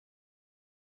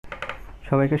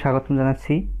সবাইকে স্বাগতম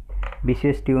জানাচ্ছি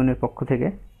বিসিএস টিউনের পক্ষ থেকে।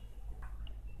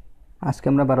 আজকে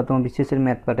আমরা 12তম বিসিএসের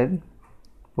ম্যাথ পার্টের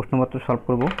প্রশ্নপত্র সলভ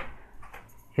করব।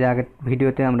 এর আগের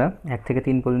ভিডিওতে আমরা 1 থেকে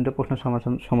 3 পর্যন্ত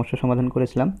সমস্যা সমাধান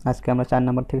করেছিলাম। আজকে আমরা 4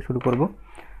 নম্বর থেকে শুরু করব।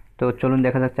 তো চলুন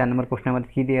দেখা যাক 4 নম্বর প্রশ্নে আমাদের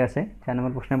কী দিয়ে আছে। 4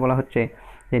 নম্বর প্রশ্নে বলা হচ্ছে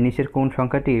যে নিচের কোন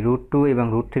সংখ্যাটি √2 এবং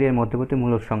 √3 এর মধ্যবর্তী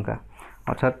মূলদ সংখ্যা,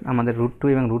 অর্থাৎ আমাদের √2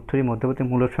 এবং √3 এর মধ্যবর্তী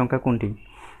মূলদ সংখ্যা কোনটি।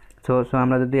 সো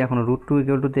আমরা যদি এখন √2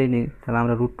 = দিয়ে নিই, তাহলে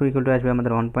আমরা √2 = আসবে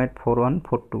আমাদের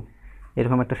 1.4142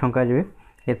 এরকম একটা সংখ্যা আসবে।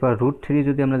 এরপর √3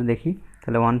 যদি আমরা দেখি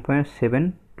তাহলে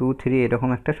 1.723 এরকম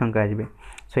একটা সংখ্যা আসবে।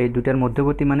 সো এই দুটার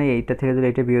মধ্যবর্তী মানে এইটা থেকে যদি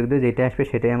এটা বিয়োগ দেয় যেটা আসবে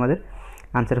সেটাই আমাদের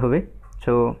আনসার হবে।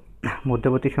 সো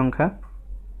মধ্যবর্তী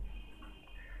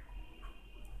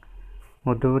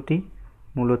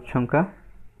মূলদ সংখ্যা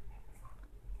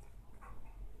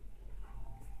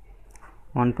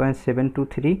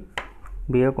 1.723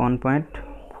 বিয়োগ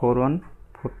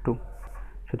 1.4142,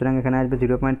 সুতরাং এখানে আসবে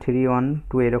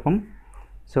 0.312 এরকম।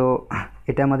 সো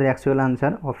এটা আমাদের অ্যাকচুয়াল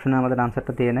আনসার। অপশনে আমাদের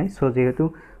আনসারটা দিয়ে নেয়। সো যেহেতু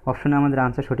অপশনে আমাদের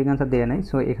আনসার সঠিক আনসার দিয়ে নেয়,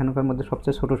 সো এখানকার মধ্যে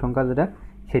সবচেয়ে ছোটো সংখ্যা যেটা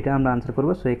সেটা আমরা আনসার করব।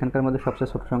 সো এখানকার মধ্যে সবচেয়ে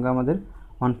ছোটো সংখ্যা আমাদের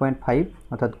 1.5,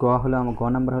 অর্থাৎ গ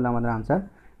নাম্বার হলো আমাদের আনসার।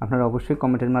 আপনারা অবশ্যই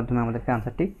কমেন্টের মাধ্যমে আমাদেরকে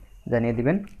আনসারটি জানিয়ে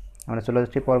দিবেন। আমরা চলে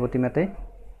যাচ্ছি পরবর্তী ম্যাথে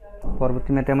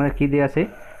আমাদের কী দেওয়া আছে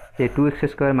যে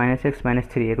 2x² - x -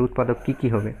 3 এর উৎপাদক কী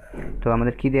হবে। তো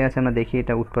আমাদের কী দেওয়া আছে আমরা দেখি,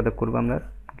 এটা উৎপাদক করব আমরা।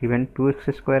 Given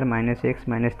 2x² - x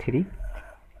 - 3।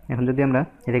 এখন যদি আমরা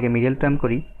এটাকে মিডল টার্ম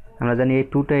করি, আমরা জানি এই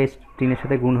 2টা 3-এর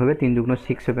সাথে গুণ হবে, 3 ×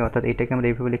 6 হবে, অর্থাৎ এটাকে আমরা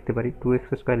এইভাবে লিখতে পারি।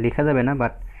 2x² লেখা যাবে না,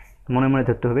 বাট মনে মনে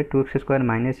ধরতে হবে 2x²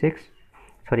 - x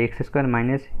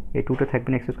এই 2টা থাকবে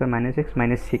না, x² - x -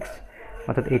 6,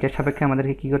 অর্থাৎ এইটার সাপেক্ষে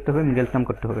আমাদেরকে কী করতে হবে, মিডল টার্ম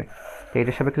করতে হবে। তো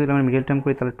এটার সাপেক্ষে যদি আমরা মিডল টার্ম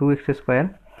করি তাহলে 2x²,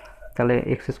 তাহলে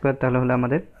x² তাহলে হলো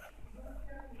আমাদের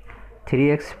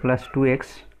 3x + 2x,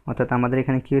 অর্থাৎ আমাদের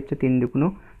এখানে কী হচ্ছে 3 ×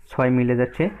 6 মিলে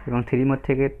যাচ্ছে, এবং 3 মধ্যে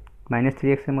থেকে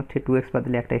 -3x এর মধ্যে 2x বাদ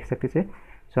দিলে একটা x থাকতেছে।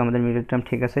 সো আমাদের মিডল টার্ম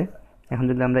ঠিক আছে। এখন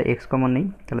যদি আমরা x কমন নিই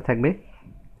তাহলে থাকবে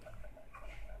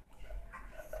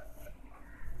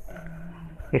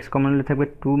x কমন নিলে থাকবে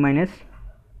 2 মাইনাস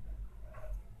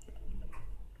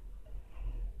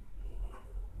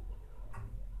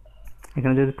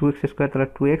এখানে যদি 2x² তাহলে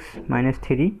 2x -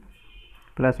 3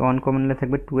 প্লাস 1 কমন নিলে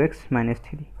থাকবে 2x -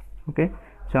 3। ওকে,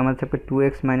 সো আমাদের থাকবে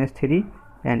 2x - 3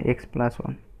 অ্যান্ড x +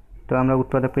 1। তো আমরা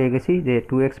উৎপাদক পেয়ে গেছি যে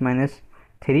 2x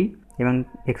 - 3 এবং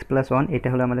x + 1, এটা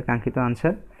হলো আমাদের কাঙ্ক্ষিত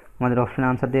আনসার। আমাদের অপশনে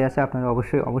আনসার দেওয়া আছে, আপনারা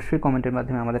অবশ্যই কমেন্টের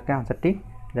মাধ্যমে আমাদেরকে আনসারটি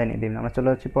জানিয়ে দেবেন। আমরা চলে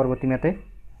যাচ্ছি পরবর্তী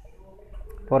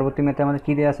ম্যাথে আমাদের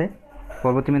কী দেওয়া আছে।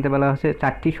 পরবর্তী ম্যাথে বলা হচ্ছে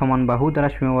 4টি সমান বাহু দ্বারা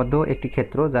সীমাবদ্ধ একটি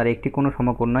ক্ষেত্র যার একটি কোনো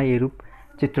সমকোণ নয়, এরূপ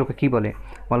চিত্রকে কী বলে।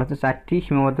 বলা হচ্ছে 4টি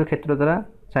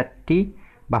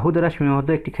বাহু দ্বারা সীমাবদ্ধ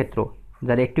একটি ক্ষেত্র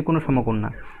যার একটি কোনো সমকোণ না।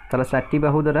 তাহলে 4টি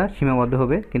বাহু দ্বারা সীমাবদ্ধ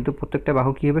হবে, কিন্তু প্রত্যেকটা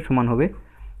বাহু কী হবে, সমান হবে।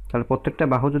 তাহলে প্রত্যেকটা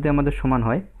বাহু যদি আমাদের সমান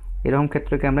হয়, এরকম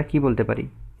ক্ষেত্রকে আমরা কী বলতে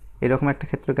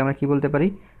পারি,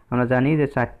 আমরা জানি যে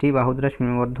 4টি বাহু দ্বারা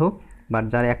সীমাবদ্ধ বা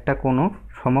যার একটা কোনো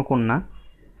সমকোণ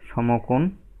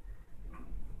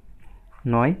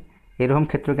নয়, এরকম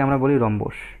ক্ষেত্রকে আমরা বলি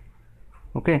রম্বস।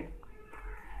 ওকে,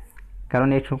 কারণ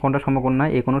এই কোনটা সমকোণ না,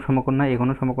 এই কোনো সমকোণ না, এই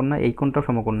কোনো সমকোণ না, এই কোনটাও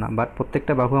সমকোণ না, বাট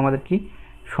প্রত্যেকটা বাহু আমাদের কি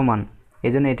সমান,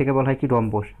 এই জন্য এটাকে বলা হয় কি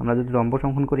রম্বস। আমরা যদি রম্বস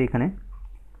অঙ্কন করি এখানে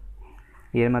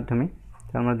এর মাধ্যমে,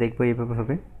 তো আমরা দেখবো এইভাবে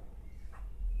হবে,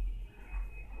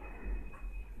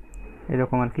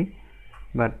 এরকম আর কি,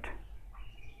 বাট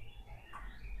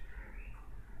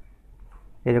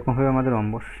এরকম হবে আমাদের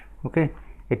রম্বস। ওকে,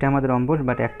 এটা আমাদের রম্বস,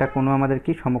 বাট একটা কোনো আমাদের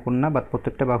কি সমকোণ না, বাট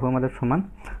প্রত্যেকটা বাহু আমাদের সমান।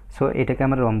 সো এটাকে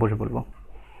আমরা রম্বস বলবো।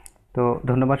 তো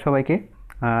ধন্যবাদ সবাইকে।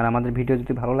 আর আমাদের ভিডিও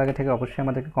যদি ভালো লাগে থাকে অবশ্যই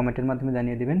আমাদেরকে কমেন্টের মাধ্যমে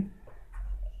জানিয়ে দেবেন,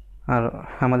 আর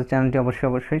আমাদের চ্যানেলটি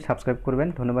অবশ্যই সাবস্ক্রাইব করবেন।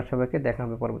 ধন্যবাদ সবাইকে, দেখা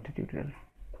হবে পরবর্তী টিউটোরিয়ালে।